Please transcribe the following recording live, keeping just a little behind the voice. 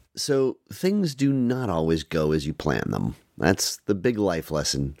So, things do not always go as you plan them. That's the big life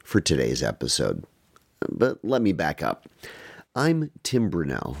lesson for today's episode. But let me back up. I'm Tim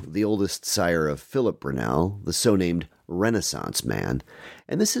Brunel, the oldest sire of Philip Brunel, the so-named Renaissance Man,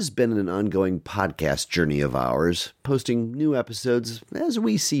 and this has been an ongoing podcast journey of ours, posting new episodes as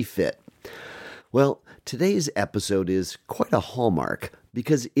we see fit. Well, today's episode is quite a hallmark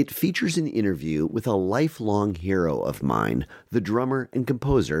because it features an interview with a lifelong hero of mine, the drummer and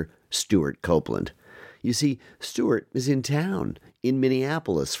composer Stewart Copeland. You see, Stewart is in town, in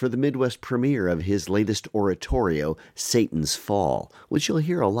Minneapolis, for the Midwest premiere of his latest oratorio, Satan's Fall, which you'll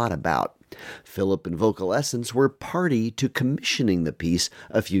hear a lot about. Philip and Vocal Essence were party to commissioning the piece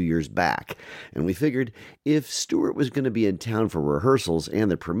a few years back, and we figured if Stewart was going to be in town for rehearsals and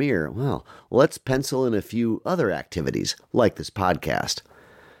the premiere, well, let's pencil in a few other activities, like this podcast.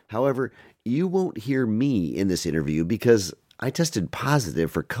 However, you won't hear me in this interview because I tested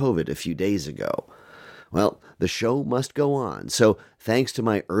positive for COVID a few days ago. Well, the show must go on, so thanks to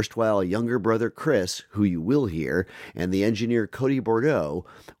my erstwhile younger brother Chris, who you will hear, and the engineer Cody Bordeaux,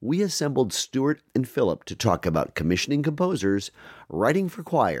 we assembled Stewart and Philip to talk about commissioning composers, writing for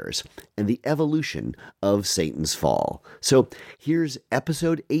choirs, and the evolution of Satan's Fall. So here's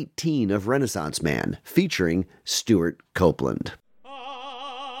episode 18 of Renaissance Man, featuring Stewart Copeland.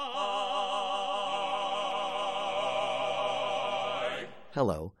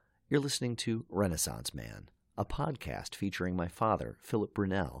 Hello. You're listening to Renaissance Man, a podcast featuring my father, Philip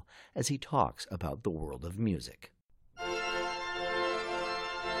Brunel, as he talks about the world of music.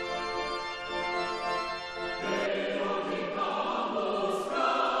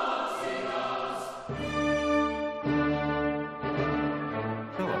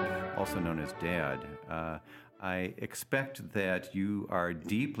 Philip, also known as Dad, I expect that you are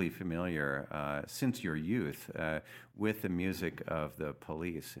deeply familiar since your youth with the music of the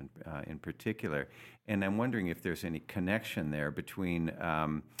Police in particular. And I'm wondering if there's any connection there between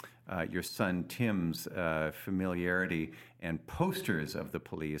your son Tim's familiarity and posters of the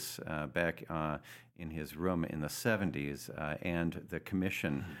Police back in his room in the 70s and the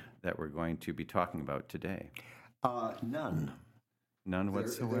commission that we're going to be talking about today. None. None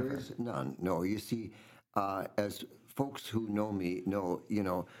whatsoever? There is none. No, you see, as folks who know me know,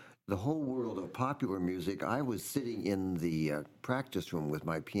 the whole world of popular music, I was sitting in the practice room with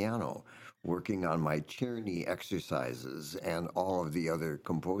my piano, working on my Czerny exercises and all of the other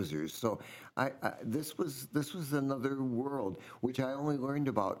composers. So this was another world which I only learned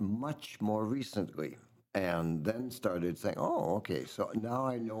about much more recently, and then started saying, "Oh, okay." So now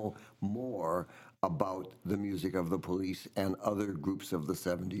I know more about the music of the Police and other groups of the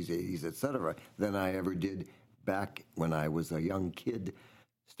 70s, 80s, etc., than I ever did back when I was a young kid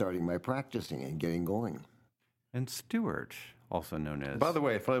starting my practicing and getting going. And Stewart, also known as... By the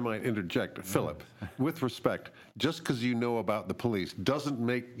way, if I might interject, Philip, with respect, just because you know about the Police doesn't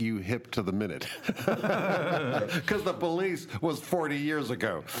make you hip to the minute. Because the Police was 40 years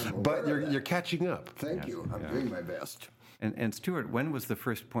ago. But you're catching up. Thank you. I'm doing my best. And Stewart, when was the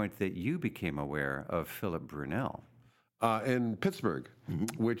first point that you became aware of Philip Brunel? In Pittsburgh,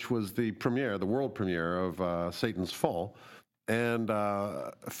 which was the world premiere of Satan's Fall. And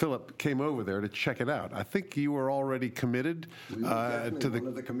Philip came over there to check it out. I think you were already committed to one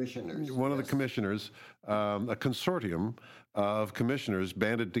of the commissioners. One of the commissioners, a consortium of commissioners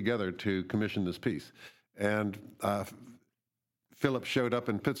banded together to commission this piece. And Philip showed up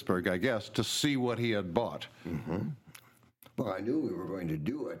in Pittsburgh, I guess, to see what he had bought. Mm-hmm. Well, I knew we were going to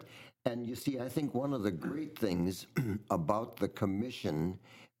do it. And you see, I think one of the great things about the commission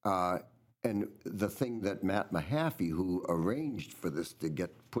and the thing that Matt Mahaffey, who arranged for this to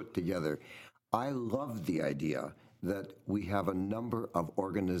get put together, I love the idea that we have a number of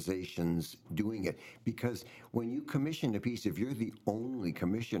organizations doing it. Because when you commission a piece, if you're the only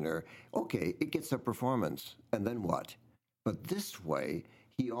commissioner, okay, it gets a performance. And then what? But this way,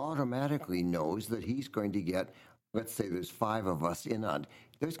 he automatically knows that he's going to get, let's say there's 5 of us in on,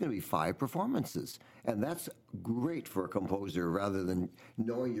 there's going to be 5 performances. And that's great for a composer rather than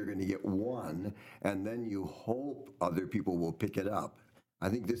knowing you're going to get 1 and then you hope other people will pick it up. I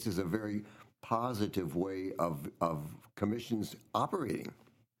think this is a very positive way of commissions operating.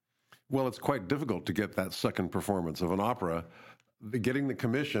 Well, it's quite difficult to get that second performance of an opera. Getting the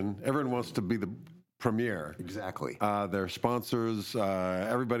commission, everyone wants to be the premiere. Exactly. Their sponsors,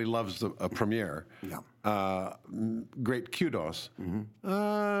 everybody loves a premiere. Yeah. Great kudos. Mm-hmm.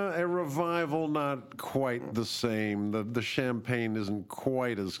 A revival, not quite the same. The champagne isn't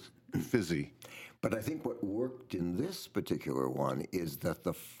quite as fizzy. But I think what worked in this particular one is that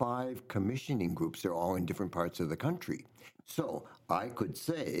the 5 commissioning groups are all in different parts of the country. So I could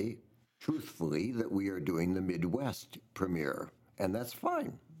say truthfully that we are doing the Midwest premiere, and that's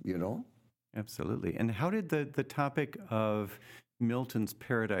fine, you know? Absolutely. And how did the topic of Milton's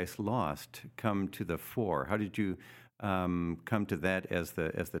Paradise Lost come to the fore? How did you come to that as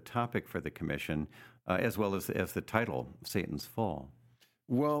the topic for the commission, as well as the title, Satan's Fall?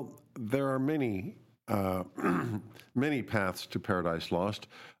 Well, there are many many paths to Paradise Lost,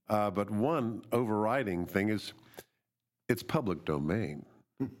 but one overriding thing is it's public domain.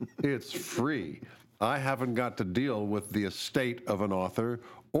 It's free. I haven't got to deal with the estate of an author,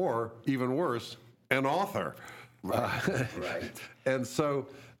 or even worse, an author. Right. Right. And so,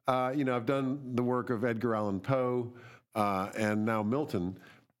 I've done the work of Edgar Allan Poe and now Milton,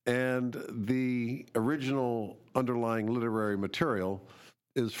 and the original underlying literary material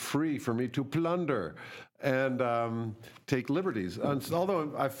is free for me to plunder and take liberties. And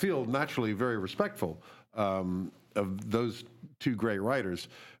although I feel naturally very respectful of those two great writers,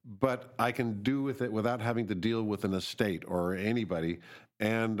 but I can do with it without having to deal with an estate or anybody,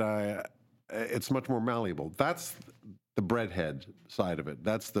 and it's much more malleable. That's the breadhead side of it.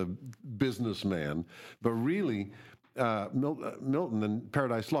 That's the businessman. But really, Milton and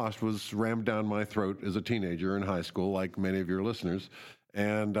Paradise Lost was rammed down my throat as a teenager in high school, like many of your listeners,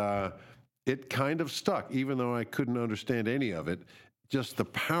 and it kind of stuck, even though I couldn't understand any of it. Just the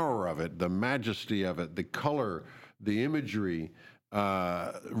power of it, the majesty of it, the color, the imagery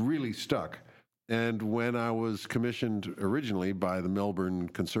really stuck. And when I was commissioned originally by the Melbourne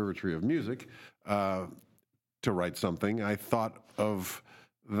Conservatory of Music to write something, I thought of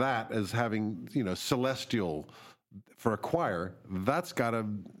that as having, celestial for a choir. That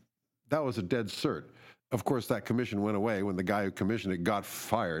was a dead cert. Of course, that commission went away when the guy who commissioned it got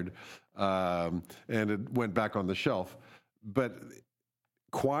fired, and it went back on the shelf. But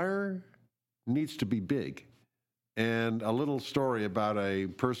choir needs to be big. And a little story about a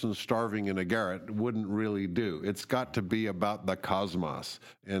person starving in a garret wouldn't really do. It's got to be about the cosmos,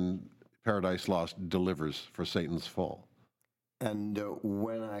 and Paradise Lost delivers for Satan's Fall. And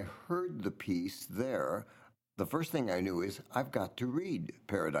when I heard the piece there, the first thing I knew is I've got to read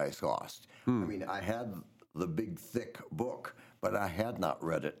Paradise Lost. I mean, I had the big, thick book, but I had not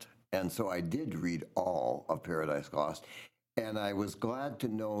read it. And so I did read all of Paradise Lost. And I was glad to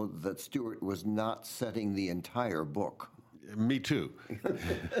know that Stewart was not setting the entire book. Me too.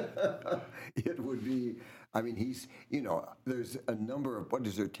 It would be, he's, there's a number of,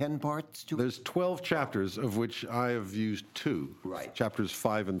 10 parts to it? There's 12 chapters, of which I have used 2. Right. Chapters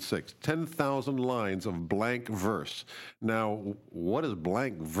 5 and 6. 10,000 lines of blank verse. Now, what is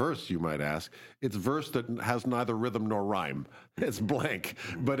blank verse, you might ask? It's verse that has neither rhythm nor rhyme. It's blank,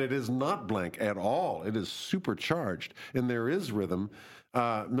 but it is not blank at all. It is supercharged, and there is rhythm.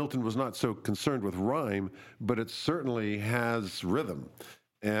 Milton was not so concerned with rhyme, but it certainly has rhythm.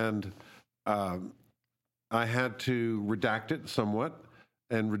 And I had to redact it somewhat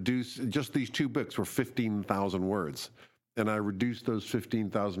and reduce. Just these 2 books were 15,000 words. And I reduced those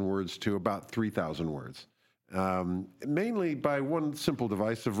 15,000 words to about 3,000 words, mainly by one simple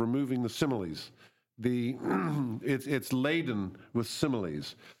device of removing the similes. It's laden with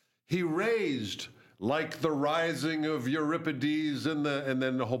similes. He raised like the rising of Euripides, and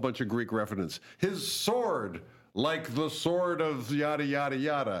then a whole bunch of Greek reference. His sword, like the sword of yada, yada,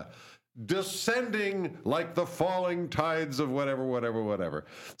 yada. Descending like the falling tides of whatever.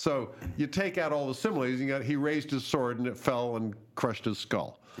 So you take out all the similes, he raised his sword and it fell and crushed his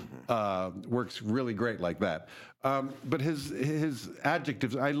skull. Works really great like that. But his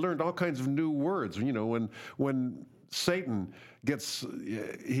adjectives, I learned all kinds of new words. When Satan gets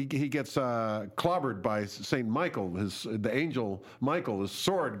clobbered by Saint Michael, the angel Michael, his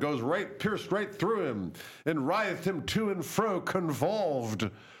sword goes pierced right through him and writhed him to and fro, convolved.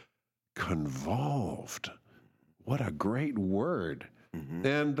 What a great word. Mm-hmm.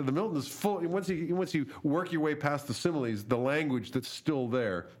 And the Milton is full. Once you work your way past the similes, the language that's still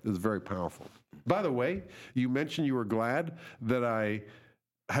there is very powerful. By the way, you mentioned you were glad that I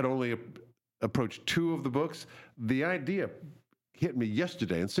had only approached 2 of the books. The idea hit me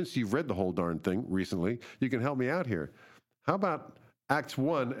yesterday, and since you've read the whole darn thing recently, you can help me out here. How about Acts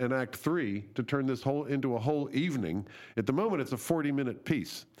 1 and Act 3 to turn this into a whole evening? At the moment, it's a 40-minute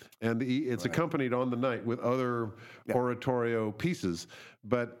piece, and it's accompanied on the night with other oratorio pieces.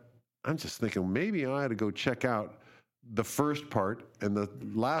 But I'm just thinking maybe I ought to go check out the first part and the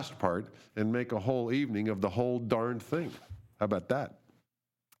last part and make a whole evening of the whole darn thing. How about that?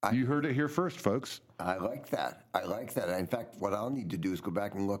 You heard it here first, folks. I like that. In fact, what I'll need to do is go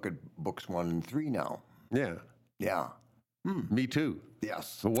back and look at books 1 and 3 now. Yeah. Yeah. Me too.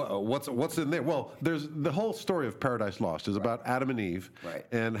 Yes. What's in there? Well, there's the whole story of Paradise Lost is about Adam and Eve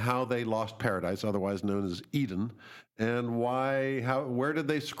and how they lost paradise, otherwise known as Eden, and where did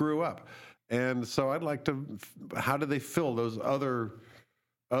they screw up? And so I'd like to, how do they fill those other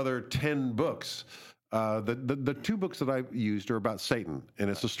 10 books? The 2 books that I used are about Satan, and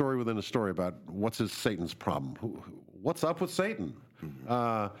it's a story within a story about Satan's problem. What's up with Satan?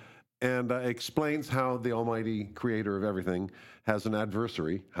 And explains how the almighty creator of everything has an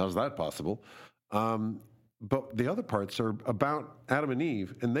adversary. How's that possible? But the other parts are about Adam and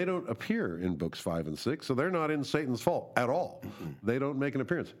Eve, and they don't appear in books 5 and 6, so they're not in Satan's fault at all. They don't make an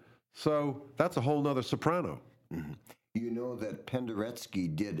appearance. So that's a whole nother soprano. You know that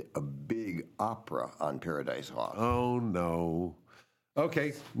Penderecki did a big opera on Paradise Lost. Oh, no.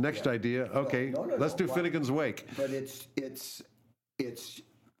 Okay, next idea. Okay, let's do Finnegan's Wake. But it's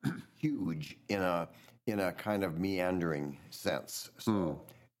huge in a kind of meandering sense. So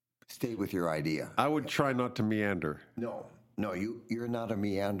stay with your idea. I would try not to meander. No, you're not a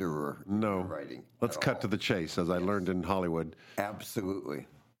meanderer. No. In writing. Let's cut to the chase, as I learned in Hollywood. Absolutely.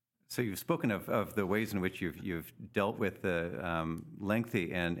 So you've spoken of the ways in which you've dealt with the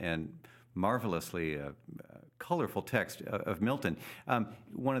lengthy and marvelously colorful text of Milton.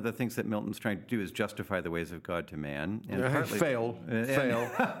 One of the things that Milton's trying to do is justify the ways of God to man. And partly, fail.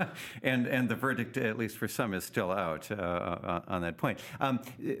 And the verdict, at least for some, is still out on that point.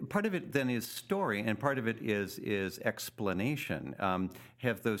 Part of it then is story, and part of it is explanation.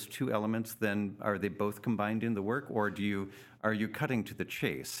 Have those 2 elements then, are they both combined in the work, or are you cutting to the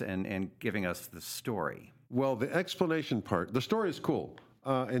chase and giving us the story? Well, the explanation part, the story is cool.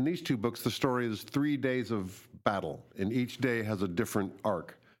 In these 2 books, the story is 3 days of battle, and each day has a different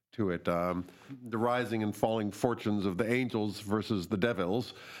arc to it. The rising and falling fortunes of the angels versus the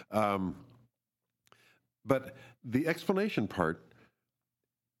devils. But the explanation part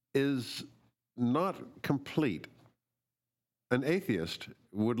is not complete. An atheist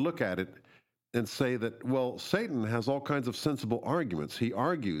would look at it and say that, well, Satan has all kinds of sensible arguments. He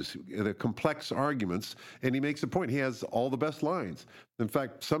argues the complex arguments, and he makes a point. He has all the best lines. In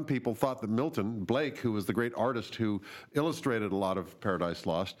fact, some people thought that Milton, Blake, who was the great artist who illustrated a lot of Paradise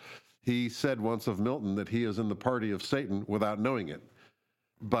Lost, he said once of Milton that he is in the party of Satan without knowing it.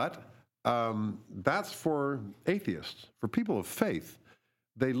 But that's for atheists. For people of faith,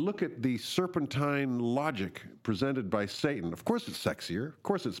 they look at the serpentine logic presented by Satan. Of course it's sexier. Of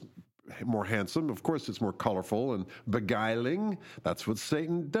course it's more handsome. Of course, it's more colorful and beguiling. That's what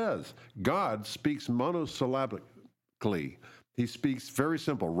Satan does. God speaks monosyllabically. He speaks very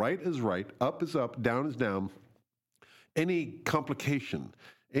simple. Right is right, up is up, down is down. Any complication,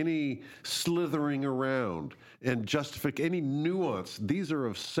 any slithering around, and any nuance, these are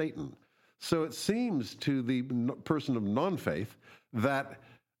of Satan. So it seems to the person of non-faith that,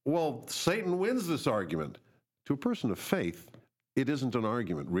 well, Satan wins this argument. To a person of faith, it isn't an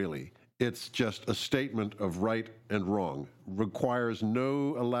argument, really. It's just a statement of right and wrong. Requires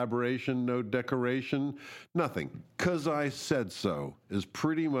no elaboration, no decoration, nothing. 'Cause I said so is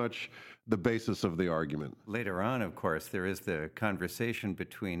pretty much the basis of the argument. Later on, of course, there is the conversation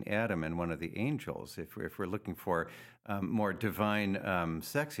between Adam and one of the angels, if we're looking for more divine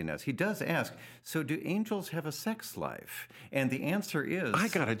sexiness. He does ask, so do angels have a sex life? And the answer is... I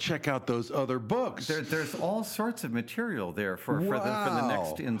got to check out those other books. There's all sorts of material there for the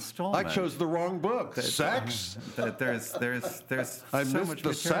next installment. I chose the wrong book. Sex? There's I so missed much the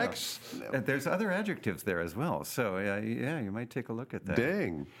material. sex? There's other adjectives there as well. So, you might take a look at that.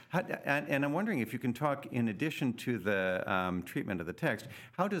 Dang. And I'm wondering if you can talk, in addition to the treatment of the text,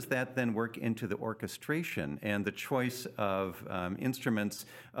 how does that then work into the orchestration and the choice of instruments,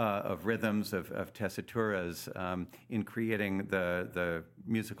 of rhythms, of tessituras in creating the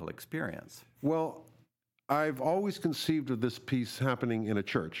musical experience? Well, I've always conceived of this piece happening in a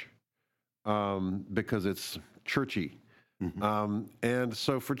church because it's churchy. Mm-hmm. And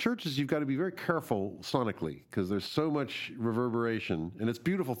so for churches, you've got to be very careful sonically because there's so much reverberation, and it's a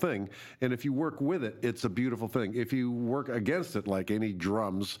beautiful thing. And if you work with it, it's a beautiful thing. If you work against it, like any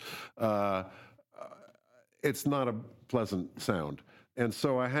drums, it's not a pleasant sound. And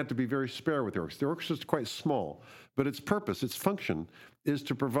so I had to be very spare with the orchestra. The orchestra is quite small, but its purpose, its function, is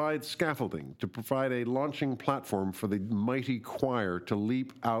to provide scaffolding, to provide a launching platform for the mighty choir to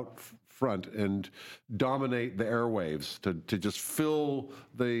leap out front and dominate the airwaves, to just fill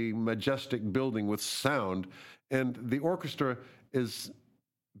the majestic building with sound. And the orchestra is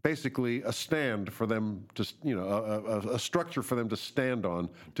basically a stand for them to, a structure for them to stand on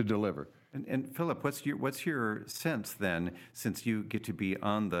to deliver. And Philip, what's your sense then, since you get to be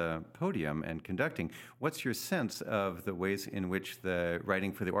on the podium and conducting? What's your sense of the ways in which the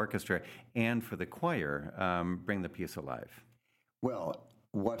writing for the orchestra and for the choir bring the piece alive? Well,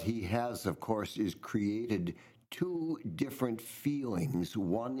 what he has, of course, is created two different feelings.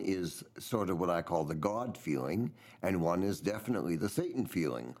 One is sort of what I call the God feeling, and one is definitely the Satan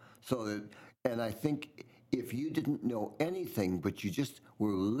feeling. And I think if you didn't know anything, but you just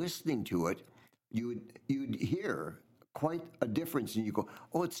were listening to it, you'd hear quite a difference, and you go,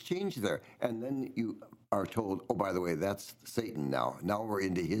 "Oh, it's changed there," and then you are told, "Oh, by the way, that's Satan now. Now we're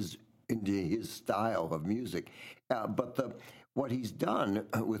into his style of music." But what he's done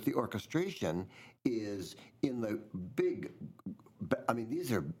with the orchestration is in the big. I mean,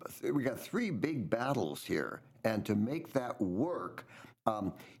 we got three big battles here, and to make that work,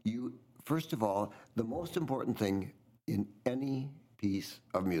 first of all, the most important thing in any piece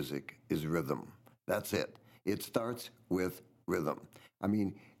of music is rhythm. That's it. It starts with rhythm. I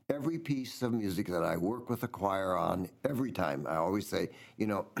mean, every piece of music that I work with a choir on, every time, I always say,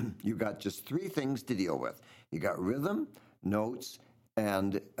 you got just three things to deal with. You got rhythm, notes,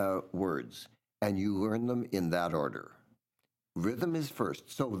 and words, and you learn them in that order. Rhythm is first.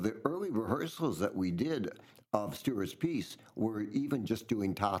 So the early rehearsals that we did of Stewart's piece were even just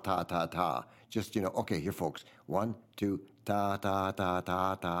doing ta, ta, ta, ta. Just, okay, here, folks, 1, 2, ta, ta, ta,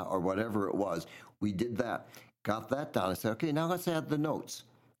 ta, ta, or whatever it was. We did that, got that down. I said, okay, now let's add the notes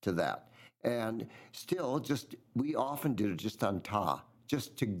to that. And still, we often did it just on ta,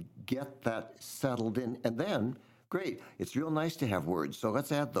 just to get that settled in. And then, great, it's real nice to have words, so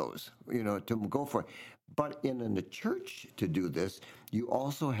let's add those, to go for it. But in a church to do this, you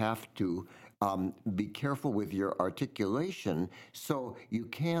also have to be careful with your articulation, so you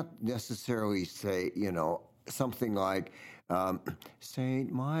can't necessarily say, something like,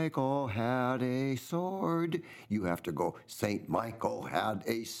 Saint Michael had a sword. You have to go, Saint Michael had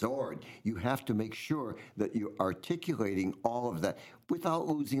a sword. You have to make sure that you're articulating all of that without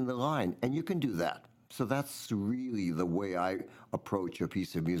losing the line, and you can do that. So that's really the way I approach a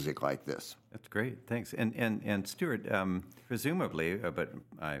piece of music like this. That's great, thanks. And Stewart, presumably, but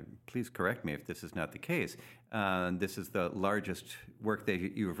please correct me if this is not the case, this is the largest work that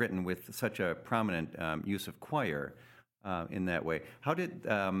you've written with such a prominent use of choir in that way. How did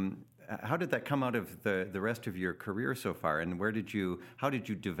that come out of the rest of your career so far, and how did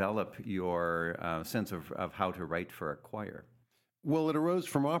you develop your sense of how to write for a choir? Well, it arose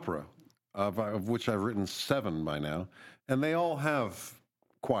from opera, of which I've written 7 by now, and they all have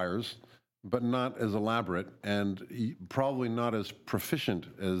choirs, but not as elaborate and probably not as proficient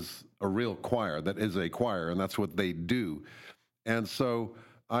as a real choir that is a choir, and that's what they do. And so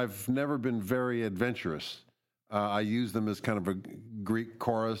I've never been very adventurous. I use them as kind of a Greek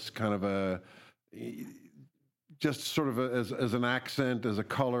chorus, kind of just sort of as an accent, as a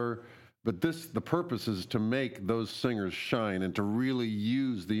color. But the purpose is to make those singers shine and to really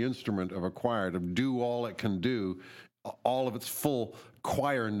use the instrument of a choir to do all it can do, all of its full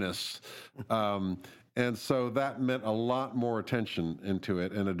choirness. And so that meant a lot more attention into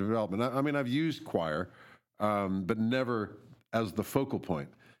it and a development. I mean, I've used choir, but never as the focal point.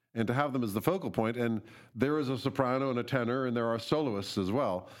 And to have them as the focal point, and there is a soprano and a tenor, and there are soloists as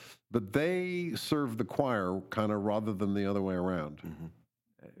well, but they serve the choir kind of rather than the other way around. Mm-hmm.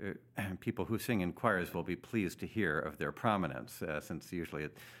 People who sing in choirs will be pleased to hear of their prominence, since usually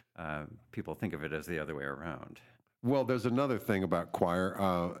people think of it as the other way around. Well, there's another thing about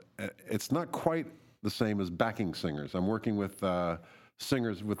choir. It's not quite the same as backing singers. I'm working with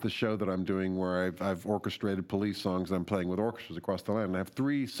singers with the show that I'm doing where I've orchestrated police songs. I'm playing with orchestras across the land. And I have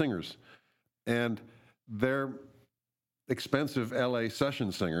 3 singers, and they're expensive LA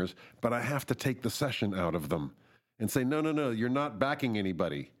session singers, but I have to take the session out of them and say, no, you're not backing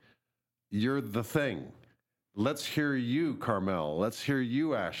anybody. You're the thing. Let's hear you, Carmel. Let's hear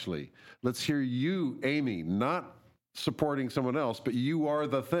you, Ashley. Let's hear you, Amy, not supporting someone else, but you are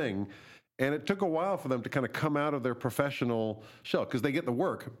the thing. And it took a while for them to kind of come out of their professional shell, because they get the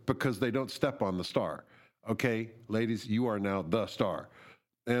work because they don't step on the star. Okay, ladies, you are now the star.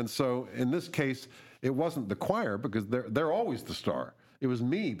 And so in this case, it wasn't the choir, because they're always the star. It was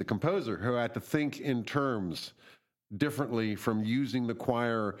me, the composer, who had to think in terms differently from using the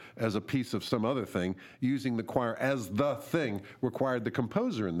choir as a piece of some other thing. Using the choir as the thing required the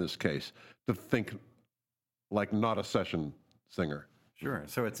composer, in this case, to think like not a session singer. Sure.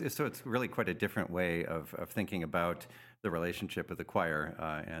 So it's really quite a different way of thinking about the relationship of the choir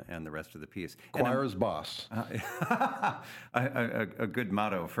and the rest of the piece. Choir is boss. A good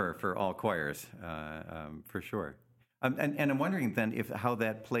motto for all choirs, for sure. And I'm wondering then how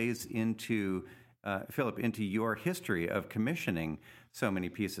that plays into, Philip, into your history of commissioning so many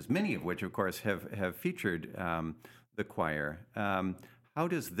pieces, many of which, of course, have featured the choir. How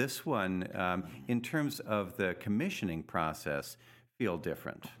does this one, in terms of the commissioning process, feel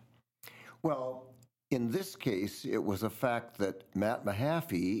different? Well, in this case, it was a fact that Matt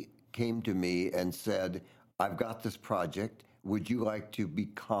Mahaffey came to me and said, I've got this project. Would you like to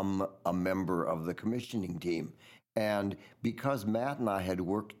become a member of the commissioning team? And because Matt and I had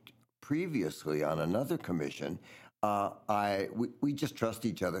worked previously on another commission, we just trust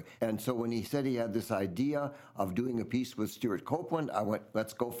each other. And so when he said he had this idea of doing a piece with Stuart Copeland, I went,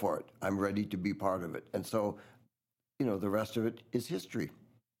 let's go for it. I'm ready to be part of it. And so, the rest of it is history.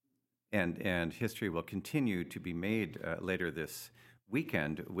 And history will continue to be made later this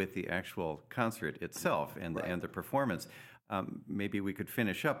weekend with the actual concert itself and the performance. Maybe we could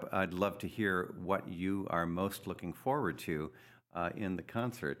finish up. I'd love to hear what you are most looking forward to in the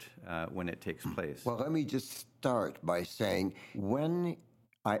concert when it takes place. Well, let me just start by saying when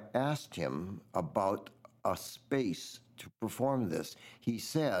I asked him about a space to perform this, he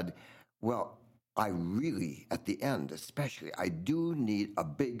said, well, I really, at the end especially, I do need a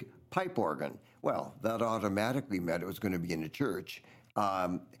big pipe organ. Well, that automatically meant it was going to be in a church.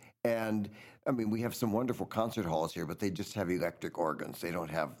 And I mean, we have some wonderful concert halls here, but they just have electric organs. They don't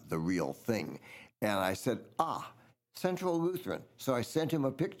have the real thing. And I said, Central Lutheran. So I sent him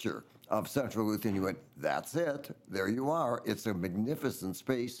a picture of Central Lutheran. He went, that's it. There you are. It's a magnificent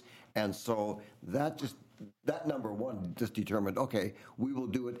space. And so that number one just determined, okay, we will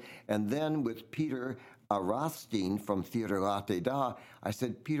do it. And then with Peter Rothstein from Theater Latte Da, I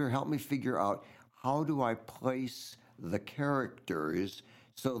said, Peter, help me figure out how do I place the characters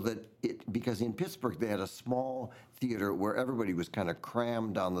so that because in Pittsburgh they had a small theater where everybody was kind of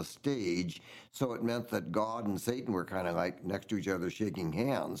crammed on the stage, so it meant that God and Satan were kind of like next to each other shaking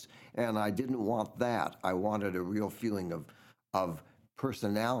hands, and I didn't want that. I wanted a real feeling of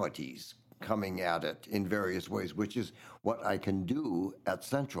personalities coming at it in various ways, which is what I can do at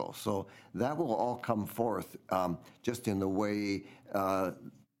Central. So that will all come forth just in the way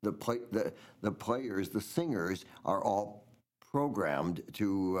the players, the singers, are all programmed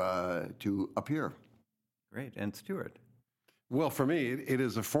to appear. Great. And Stuart? Well, for me, it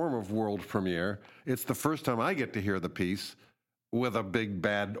is a form of world premiere. It's the first time I get to hear the piece with a big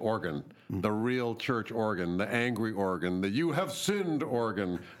bad organ, the real church organ, the angry organ, the you have sinned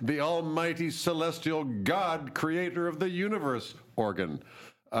organ, the almighty celestial God, creator of the universe organ.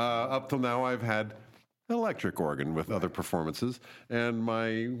 Up till now, I've had electric organ with other performances, and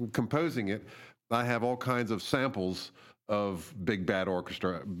my composing it, I have all kinds of samples of big bad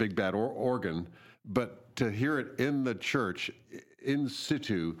orchestra, big bad organ, but to hear it in the church, in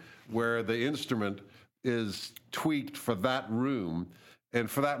situ, where the instrument is tweaked for that room and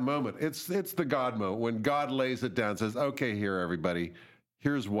for that moment, it's the God moment when God lays it down, says, okay, here, everybody,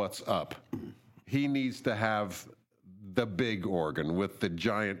 here's what's up. He needs to have the big organ with the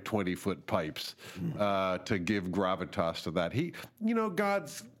giant 20-foot pipes to give gravitas to that.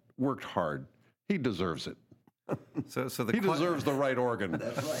 God's worked hard. He deserves it. So he deserves the right organ.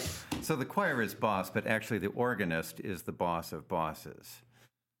 That's right. So the choir is boss, but actually the organist is the boss of bosses.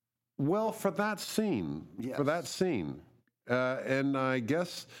 Well, for that scene, Yes. And I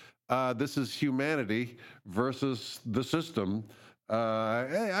guess this is humanity versus the system.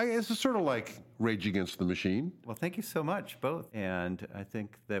 It's sort of like Rage Against the Machine. Well, thank you so much, both. And I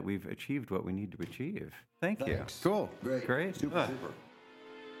think that we've achieved what we need to achieve. Thank you. Thanks. Cool. Great. Great. Super.